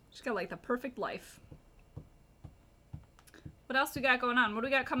 She's got like the perfect life. What else we got going on? What do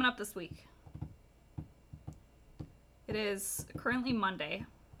we got coming up this week? It is currently Monday.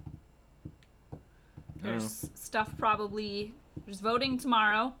 There's stuff probably. There's voting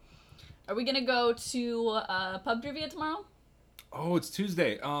tomorrow. Are we gonna go to pub trivia tomorrow? Oh, it's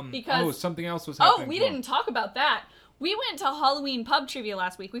Tuesday. Because- something else was Oh, happening. we tomorrow. didn't talk about that. We went to Halloween pub trivia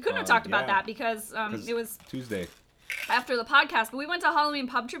last week. We couldn't have talked about yeah. that because 'Cause it was Tuesday. after the podcast. But we went to Halloween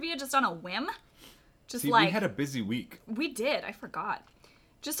pub trivia just on a whim. Just See, like we had a busy week. we did. I forgot.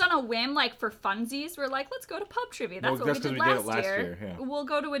 Just on a whim, like for funsies, we're like, let's go to pub trivia. That's Well, what that's we did 'cause we did last it last year. year, yeah. We'll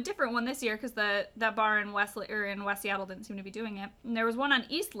go to a different one this year because that bar in West Seattle didn't seem to be doing it. And there was one on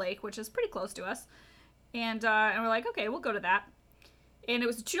East Lake, which is pretty close to us. And we're like, okay, we'll go to that. And it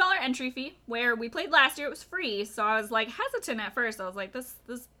was a $2 entry fee. Where we played last year, it was free. So I was like hesitant at first. I was like, this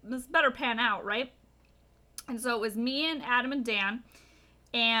better pan out, right? And so it was me and Adam and Dan,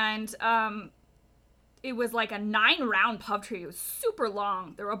 and it was like a 9-round pub trivia. It was super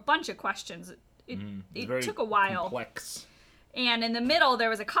long. There were a bunch of questions. It Very took a while. Complex. And in the middle, there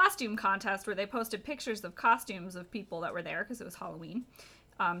was a costume contest where they posted pictures of costumes of people that were there because it was Halloween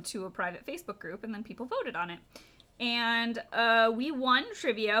to a private Facebook group, and then people voted on it. And we won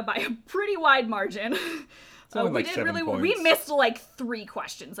trivia by a pretty wide margin. only We like did 7 We points. missed like 3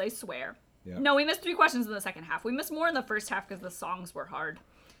 questions, I swear. Yeah. No, we missed 3 questions in the second half. We missed more in the first half because the songs were hard.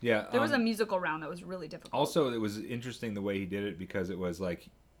 Yeah. There was a musical round that was really difficult. Also, it was interesting the way he did it because it was like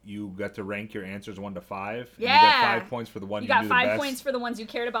you got to rank your answers 1 to 5. And Yeah. You got 5 points for the one you you got knew 5 the best. points for the ones you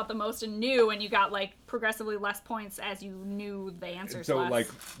cared about the most and knew, and you got like progressively less points as you knew the answers. So less. like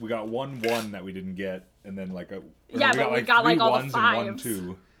we got 1 that we didn't get, and then like a Yeah, but we got, 3 like, all the ones and 1 fives.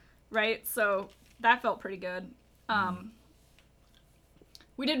 2. right? So that felt pretty good.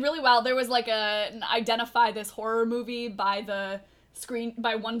 We did really well. There was like an identify this horror movie by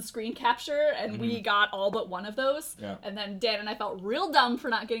one screen capture, and we got all but one of those. Yeah. And then Dan and I felt real dumb for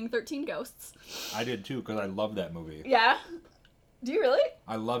not getting 13 Ghosts. I did too because I love that movie. Yeah. Do you really?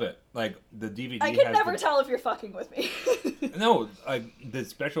 I love it. Like the DVD. I can has never the, tell if you're fucking with me. No, like the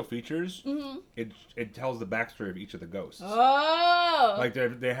special features. It tells the backstory of each of the ghosts. Oh. Like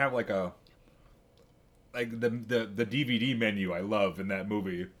they have like the DVD menu I love in that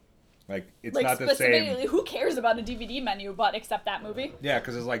movie. Like, it's Like not the specifically, same. who cares about a DVD menu but except that movie? Yeah,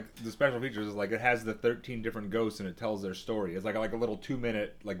 because it's like the special features is like it has the 13 different ghosts and it tells their story. It's like a little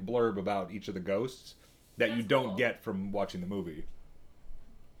 2-minute like blurb about each of the ghosts that you That's don't cool. get from watching the movie.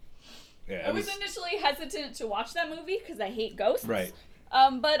 Yeah, I was initially hesitant to watch that movie because I hate ghosts. right.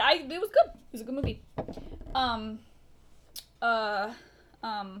 But it was good. It was a good movie.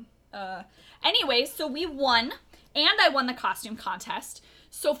 Anyway, so we won, and I won the costume contest.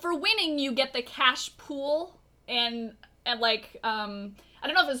 So for winning, you get the cash pool, and like, I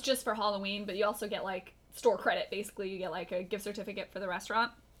don't know if it's just for Halloween, but you also get like store credit. Basically, you get like a gift certificate for the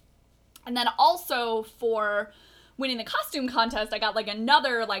restaurant. And then also for winning the costume contest, I got like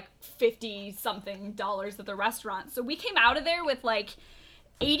another like $50-something at the restaurant. So we came out of there with like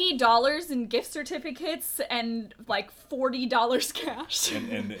 $80 in gift certificates and like $40 cash.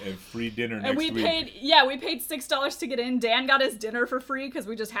 And a free dinner next And we week. paid $6 to get in. Dan got his dinner for free because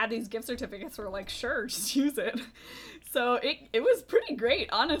we just had these gift certificates. We're like, sure, just use it. So it was pretty great,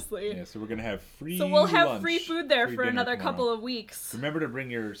 honestly. Yeah, so we're gonna have free. So we'll have lunch, free food there free for dinner another tomorrow. couple of weeks. Remember to bring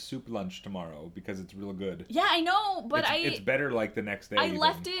your soup lunch tomorrow because it's real good. Yeah, I know, but It's better like the next day. I even.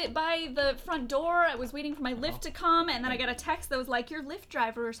 left it by the front door. I was waiting for my lift to come, and then I got a text that was like, your Lyft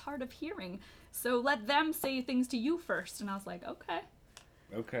driver is hard of hearing, so let them say things to you first. And I was like, okay.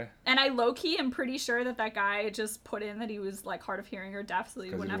 Okay. And I low-key am pretty sure that guy just put in that he was like hard of hearing or deaf, so he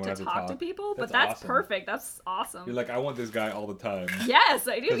 'Cause wouldn't he have to won't talk to people. But That's that's awesome. perfect. That's awesome. You're like, I want this guy all the time. Yes,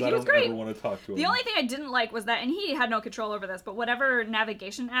 I do. Because He I was don't great. ever want to talk to him. The only thing I didn't like was that, and he had no control over this, but whatever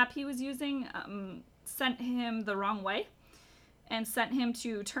navigation app he was using sent him the wrong way and sent him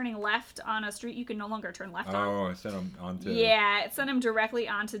to turning left on a street you can no longer turn left on. Oh, I sent him on to. Yeah, it sent him directly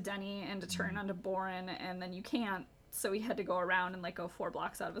onto Denny and to turn onto Boren, and then you can't, so he had to go around and like go 4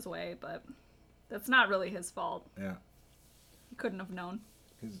 blocks out of his way, but that's not really his fault. Yeah. He couldn't have known.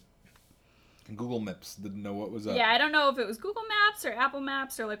 His Google Maps didn't know what was up. Yeah, I don't know if it was Google Maps or Apple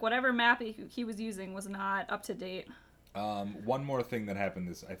Maps or like whatever map he was using was not up to date. One more thing that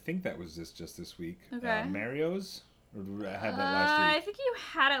happened I think that was just this week. Okay. Mario's? Or did I had that last I week? think you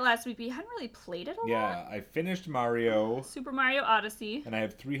had it last week, but you hadn't really played it a lot. Yeah, I finished Mario, Super Mario Odyssey. and I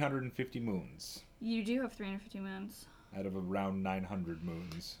have 350 moons You do have 350 moons. out of around 900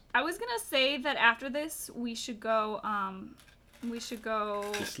 moons. I was gonna say that after this, we should go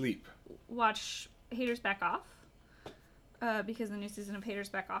To sleep. watch Haters Back Off. Because the new season of Haters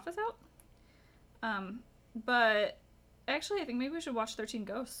Back Off is out. But actually, I think maybe we should watch 13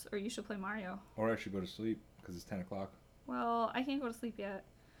 Ghosts, or you should play Mario. Or I should go to sleep, because it's 10 o'clock. Well, I can't go to sleep yet.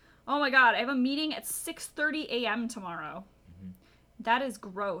 Oh my god, I have a meeting at 6:30 a.m. tomorrow. That is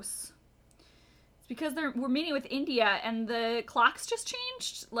gross. It's because we're meeting with India and the clocks just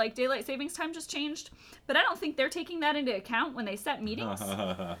changed. Like, daylight savings time just changed. But I don't think they're taking that into account when they set meetings.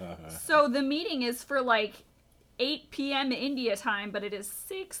 So the meeting is for like 8 p.m. India time, but it is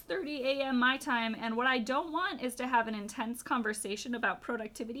 6:30 a.m. my time. And what I don't want is to have an intense conversation about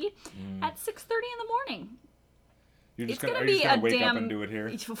productivity at 6:30 in the morning. You're just It's gonna are you be just gonna a wake damn. up and do it here?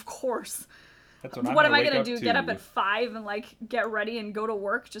 Of course. That's what I'm What am I wake gonna up do? to. Get up at 5 and like get ready and go to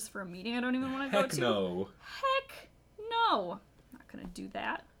work just for a meeting I don't even want to go Heck to? no. Heck no. I'm not gonna do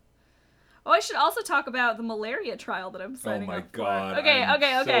that. Oh, I should also talk about the malaria trial that I'm Oh signing my up god. for. Okay.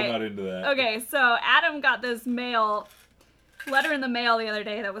 I'm so not into that. Okay, so Adam got this letter in the mail the other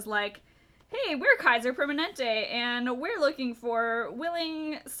day that was like, hey, we're Kaiser Permanente, and we're looking for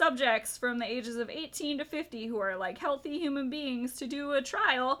willing subjects from the ages of 18 to 50 who are, like, healthy human beings to do a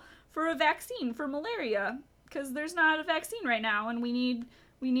trial for a vaccine for malaria, because there's not a vaccine right now, and we need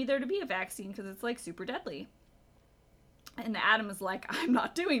there to be a vaccine, because it's, like, super deadly. And Adam is like, I'm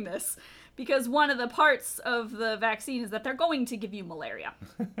not doing this, because one of the parts of the vaccine is that they're going to give you malaria.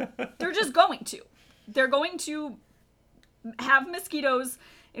 They're just going to. They're going to have mosquitoes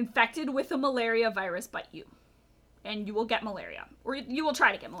infected with the malaria virus bite you, and you will get malaria, or you will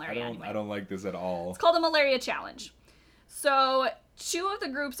try to get malaria anyway. I don't like this at all. It's called a malaria challenge. So 2 of the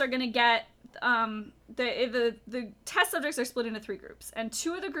groups are going to get the test subjects are split into 3 groups, and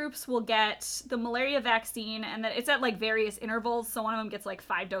 2 of the groups will get the malaria vaccine, and that it's at like various intervals. So one of them gets like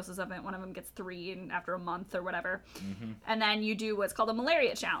 5 doses of it, one of them gets 3 and after a month or whatever. And then you do what's called a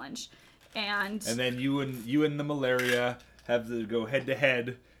malaria challenge, and And then you and the malaria have to go head to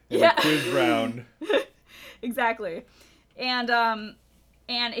head in Yeah. a quiz round. exactly. And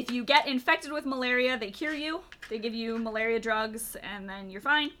if you get infected with malaria, they cure you. They give you malaria drugs, and then you're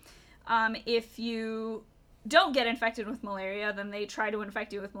fine. If you don't get infected with malaria, then they try to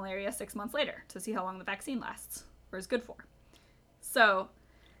infect you with malaria 6 months later to see how long the vaccine lasts or is good for. So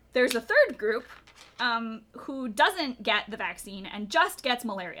there's a 3rd group who doesn't get the vaccine and just gets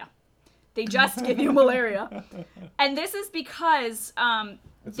malaria. They just give you malaria. And this is because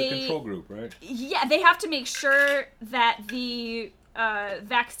It's a control group, right? yeah, they have to make sure that the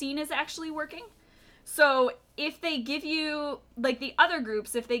vaccine is actually working. So if they give you, like the other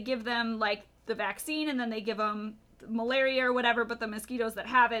groups, if they give them like the vaccine and then they give them malaria or whatever, but the mosquitoes that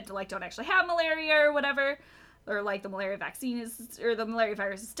have it like don't actually have malaria or whatever, or like the malaria vaccine is, or the malaria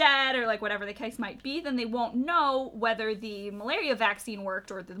virus is dead, or like whatever the case might be, then they won't know whether the malaria vaccine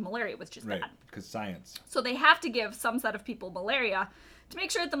worked or the malaria was just Right, bad. because science. So they have to give some set of people malaria to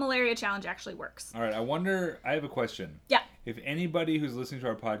make sure that the malaria challenge actually works. All right, I have a question. Yeah. If anybody who's listening to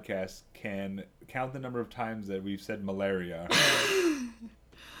our podcast can count the number of times that we've said malaria,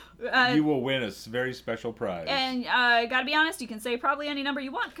 you will win a very special prize. And gotta be honest, you can say probably any number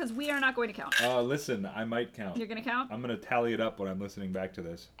you want because we are not going to count. Listen, I might count. You're gonna count? I'm going to tally it up when I'm listening back to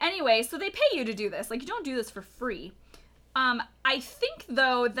this. Anyway, so they pay you to do this. Like, you don't do this for free. I think,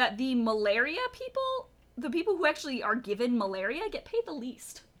 though, that the malaria people, the people who actually are given malaria, get paid the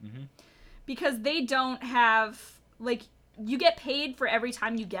least. Mm-hmm. Because they don't have, like, you get paid for every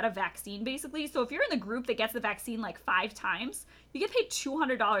time you get a vaccine, basically. So if you're in the group that gets the vaccine, like, 5 times, you get paid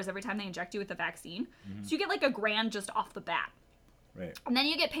 $200 every time they inject you with the vaccine. Mm-hmm. So you get, like, $1,000 just off the bat. Right. And then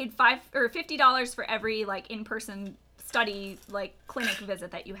you get paid $50 for every like in-person study like clinic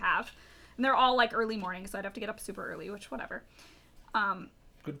visit that you have. And they're all like early morning, so I'd have to get up super early, which whatever.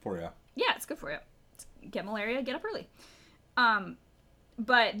 Good for you. Yeah, it's good for you. Get malaria, get up early.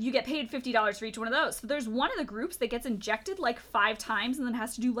 But you get paid $50 for each one of those. So there's one of the groups that gets injected like 5 times and then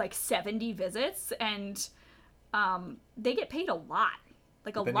has to do like 70 visits, and they get paid a lot.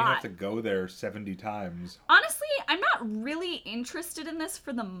 Like a Then lot. you have to go there 70 times. Honestly, I'm not really interested in this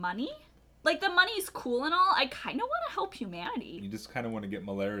for the money. Like, the money's cool and all. I kind of want to help humanity. You just kind of want to get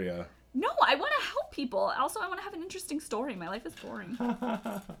malaria. No, I want to help people. Also, I want to have an interesting story. My life is boring.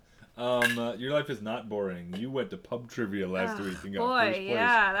 Your life is not boring. You went to pub trivia last week and got boy, first place.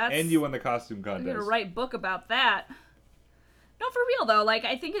 yeah, that's- And you won the costume I'm contest. going to write a book about that. No, for real though. Like,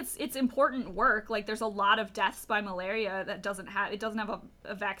 I think it's important work. Like, there's a lot of deaths by malaria that doesn't have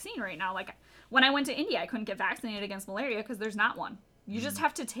a vaccine right now. Like, when I went to India, I couldn't get vaccinated against malaria because there's not one. You just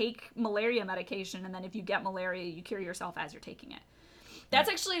have to take malaria medication, and then if you get malaria, you cure yourself as you're taking it. That's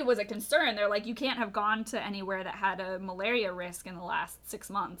actually was a concern. They're like, you can't have gone to anywhere that had a malaria risk in the last 6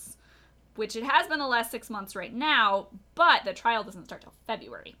 months, which it has been the last 6 months right now, but the trial doesn't start till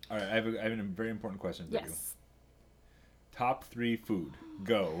February. All right, I have a very important question for you. Yes. Top 3 food.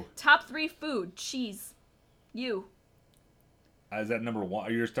 Go. Top 3 food. Cheese. You. Is that number 1?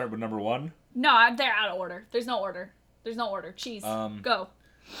 Are you going to start with number 1? No, they're out of order. There's no order. Cheese. Go.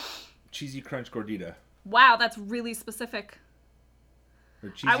 Cheesy Crunch Gordita. Wow, that's really specific. Or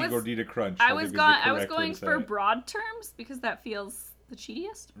Cheesy Gordita Crunch. I think was is the going correct way to say for it. broad terms because that feels the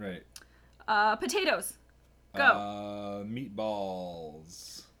cheatiest. Right. Potatoes. Go.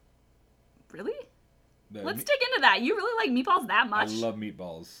 Meatballs. Really? The Let's meat- dig into that. You really like meatballs that I much? love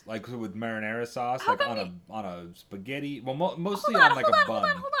meatballs. Like with marinara sauce, How like come on a spaghetti. Well, mostly Hold on, on like hold a on,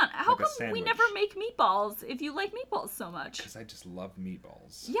 bun. hold on. How like a come we sandwich. never make meatballs if you like meatballs so much? Because I just love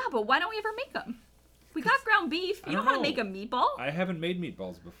meatballs. Yeah, but why don't we ever make them? We got ground beef. You know don't how to know. make a meatball? I haven't made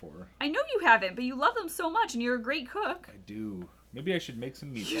meatballs before. I know you haven't, but you love them so much, and you're a great cook. I do. Maybe I should make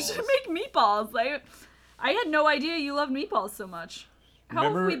some meatballs. You should make meatballs. I had no idea you loved meatballs so much. How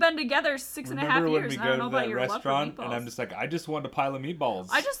have we been together 6.5 Remember when years? we And I don't go know to about that your love for restaurant meatballs. and I'm just like, I just want a pile of meatballs.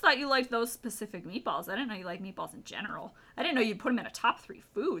 I just thought you liked those specific meatballs. I didn't know you liked meatballs in general. I didn't know you'd put them in a top 3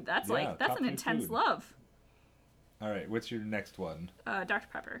 food. That's Yeah, that's top an 3 intense food. love. All right, what's your next one? Dr.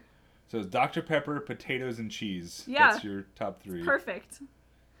 Pepper. So it's Dr. Pepper, potatoes, and cheese. Yeah. That's your top 3. Perfect.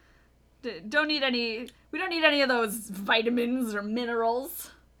 We don't need any of those vitamins or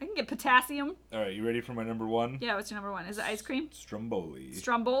minerals. I can get potassium. All right, you ready for my number 1? Yeah, what's your number 1? Is it ice cream? Stromboli.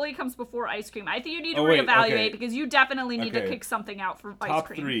 Stromboli comes before ice cream. I think you need to Oh, wait, reevaluate okay. because you definitely need to Okay. kick something out for ice Top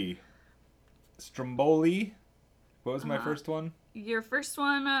cream. 3. Stromboli. What was my first one? Your first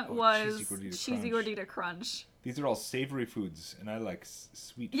one was cheesy gordita gordita crunch. These are all savory foods, and I like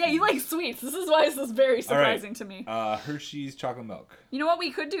sweet Yeah, you foods. like sweets. This is why this is very All right. surprising to me. Hershey's chocolate milk. You know what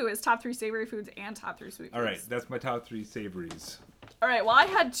we could do is top 3 savory foods and top 3 sweet foods. All right, that's my top 3 savories. All right. Well, I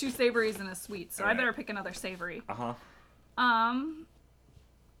had 2 savories and a sweet, so All I right. better pick another savory. Uh-huh.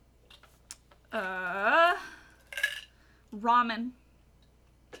 Ramen.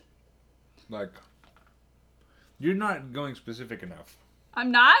 Like, you're not going specific enough.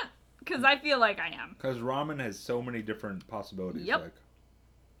 I'm not, because I feel like I am. Because ramen has so many different possibilities. Yep. Like,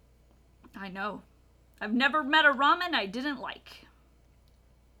 I know. I've never met a ramen I didn't like.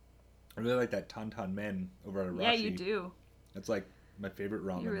 I really like that Tantan Men over at Arashi. Yeah, you do. It's like my favorite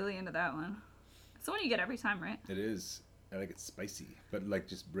ramen. You're really into that one. It's the one you get every time, right? It is. I like it spicy, but like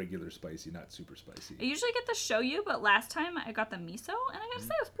just regular spicy, not super spicy. I usually get the shoyu, but last time I got the miso, and I gotta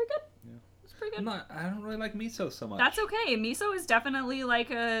say it was pretty good. Yeah. It was pretty good. I don't really like miso so much. That's okay. Miso is definitely like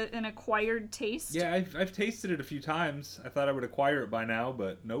an acquired taste. Yeah, I've tasted it a few times. I thought I would acquire it by now,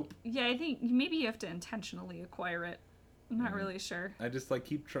 but nope. Yeah, I think maybe you have to intentionally acquire it. I'm not really sure. I just like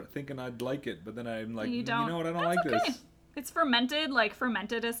keep thinking I'd like it, but then I'm like, You you don't. know what? I don't That's like okay. this. It's fermented. Like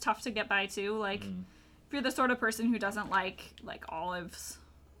fermented is tough to get by too. Like if you're the sort of person who doesn't like olives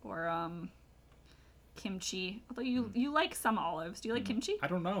or kimchi, although you like some olives. Do you like kimchi? I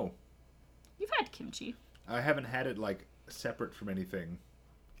don't know. You've had kimchi. I haven't had it like separate from anything.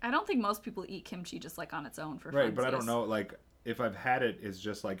 I don't think most people eat kimchi just like on its own for Right, but I don't funsies. know. Like if I've had it, it's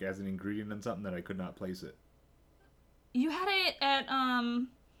just like as an ingredient in something that I could not place it. You had it at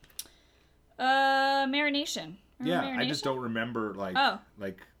Marination. Yeah, Remember I just Marination? don't remember like Oh.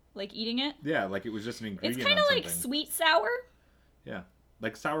 like eating it. yeah, like it was just an ingredient. It's kind of on like something. sweet sour. Yeah,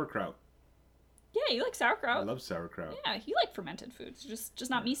 like sauerkraut. Yeah, you like sauerkraut. I love sauerkraut. Yeah, you like fermented foods, just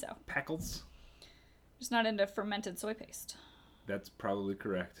not miso. Pickles. Just not into fermented soy paste. That's probably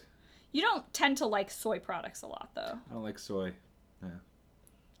correct. You don't tend to like soy products a lot, though. I don't like soy. Yeah,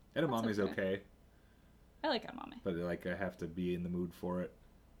 edamame's okay. okay, I like edamame. but like I have to be in the mood for it.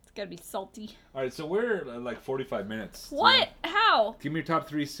 It's gotta be salty. All right, so we're like 45 minutes. What? How? Give me your top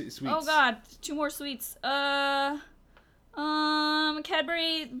 3 sweets. Oh God, 2 more sweets.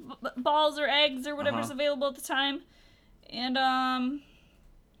 Cadbury balls or eggs or whatever's Uh-huh. available at the time, and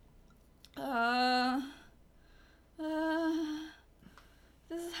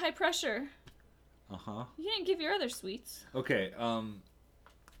this is high pressure. Uh-huh. You didn't give your other sweets. Okay,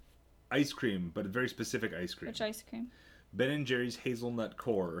 ice cream, but a very specific ice cream. Which ice cream? Ben & Jerry's hazelnut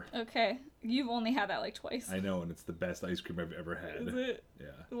core. Okay, you've only had that like twice. I know, and it's the best ice cream I've ever had. Is it? Yeah,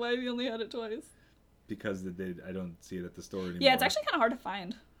 Why have you only had it twice? because I don't see it at the store anymore. Yeah, it's actually kind of hard to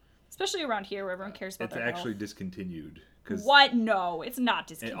find, especially around here where everyone cares about It's their actually health. discontinued. Cause What? No, it's not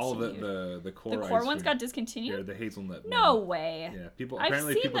discontinued. all the core the core ice ones cream, got discontinued? Yeah, the hazelnut. No one. way. Yeah, people I've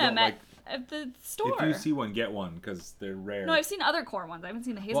apparently seen people them don't at, like. at the store. If you see one, get one because they're rare. No, I've seen other core ones. I haven't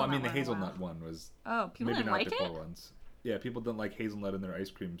seen the well, hazelnut I mean the one in a hazelnut while. one was Oh, people maybe didn't not like the it? core ones. Yeah, people don't like hazelnut in their ice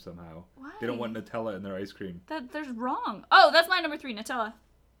cream somehow. Why? They don't want Nutella in their ice cream. There's wrong. Oh, that's my number 3, Nutella.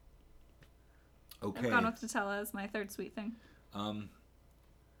 Okay. I've gone with Nutella as my third sweet thing.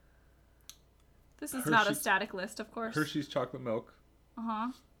 This is not a Hershey's- static list, of course. Hershey's chocolate milk.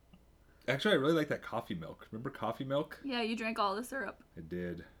 Uh-huh. Actually, I really like that coffee milk. Remember coffee milk? Yeah, you drank all the syrup. I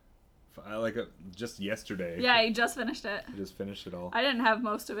did. I like it just yesterday. Yeah, you just finished it. I just finished it all. I didn't have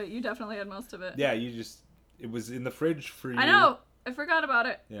most of it. You definitely had most of it. Yeah, it was in the fridge for you. I know. I forgot about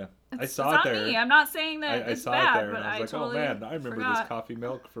it. Yeah. I It's saw not it there. me. I'm not saying that I it's saw bad, it there but and I was like, totally oh man, I remember forgot. this coffee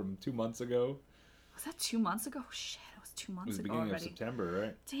milk from 2 months ago. Was that 2 months ago? Shit, it was 2 It months was the ago beginning already. of September,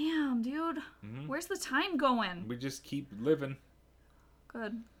 right? Damn, dude. Where's the time going? We just keep living.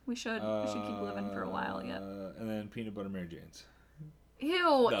 Good. We should keep living for a while yet. And then peanut butter Mary Jane's.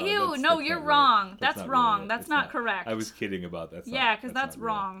 Ew, that's- no, that's you're not really- wrong. that's That's not wrong. really it. That's It's not correct. I was kidding about that. Yeah, because that's not real.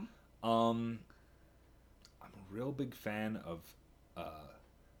 wrong. I'm a real big fan of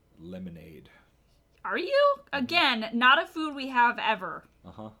lemonade. Are you? Again, not a food we have ever.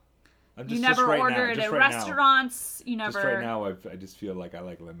 Uh-huh. You never ordered at restaurants. You never. Just right now, I just feel like I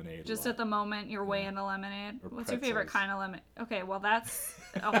like lemonade. Just a at the moment, you're way into lemonade. Or What's your favorite pretzels. kind of lemonade? Okay, well that's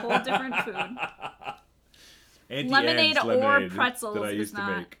a whole different food. Auntie Lemonade Anne's or lemonade pretzels that I is used not.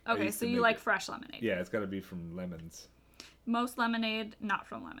 to make. I Okay, used so to you make like it. fresh lemonade. Yeah, it's got to be from lemons. Most lemonade, not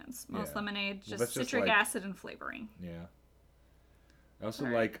from lemons. Most Yeah. lemonade, Well, just that's just citric like- acid and flavoring. Yeah. I also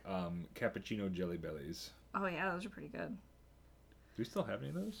Alright. like cappuccino jelly bellies. Oh yeah, those are pretty good. Do we still have any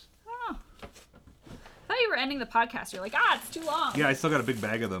of those? I don't know. I thought you were ending the podcast. You're like, it's too long. Yeah, I still got a big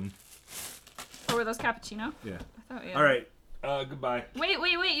bag of them. Or were those cappuccino? Yeah. I thought, yeah. All right. Goodbye. Wait.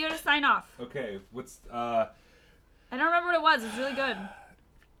 You had to sign off. Okay. What's I don't remember what it was. It's really good.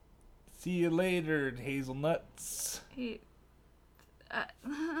 See you later, hazelnuts. Hey.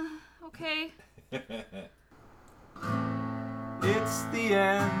 Okay. It's the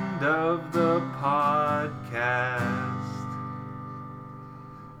end of the podcast.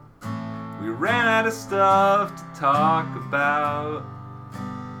 We ran out of stuff to talk about.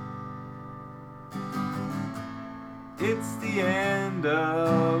 It's the end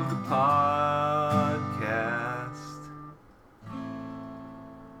of the podcast.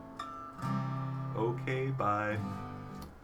 Okay, bye.